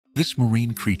This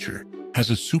marine creature has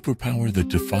a superpower that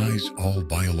defies all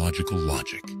biological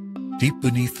logic. Deep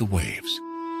beneath the waves,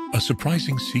 a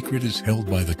surprising secret is held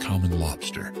by the common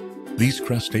lobster. These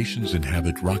crustaceans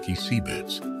inhabit rocky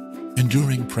seabeds,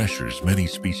 enduring pressures many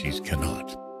species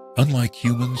cannot. Unlike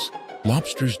humans,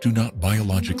 lobsters do not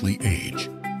biologically age.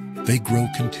 They grow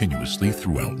continuously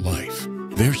throughout life.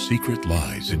 Their secret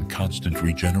lies in constant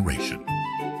regeneration,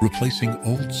 replacing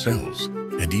old cells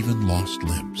and even lost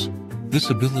limbs. This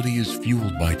ability is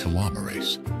fueled by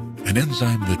telomerase, an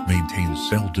enzyme that maintains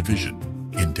cell division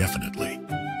indefinitely.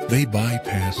 They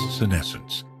bypass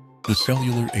senescence, the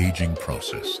cellular aging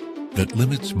process that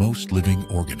limits most living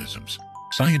organisms.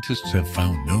 Scientists have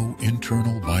found no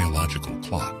internal biological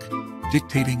clock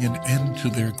dictating an end to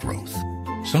their growth.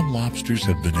 Some lobsters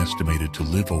have been estimated to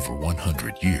live over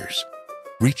 100 years,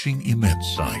 reaching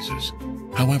immense sizes.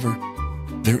 However,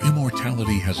 their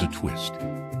immortality has a twist.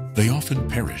 They often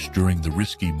perish during the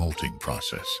risky molting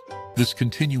process. This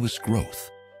continuous growth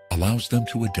allows them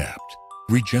to adapt,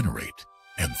 regenerate,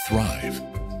 and thrive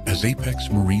as apex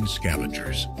marine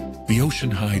scavengers. The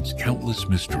ocean hides countless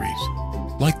mysteries,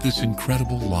 like this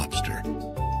incredible lobster.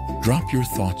 Drop your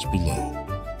thoughts below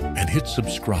and hit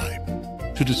subscribe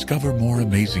to discover more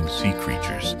amazing sea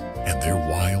creatures and their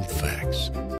wild facts.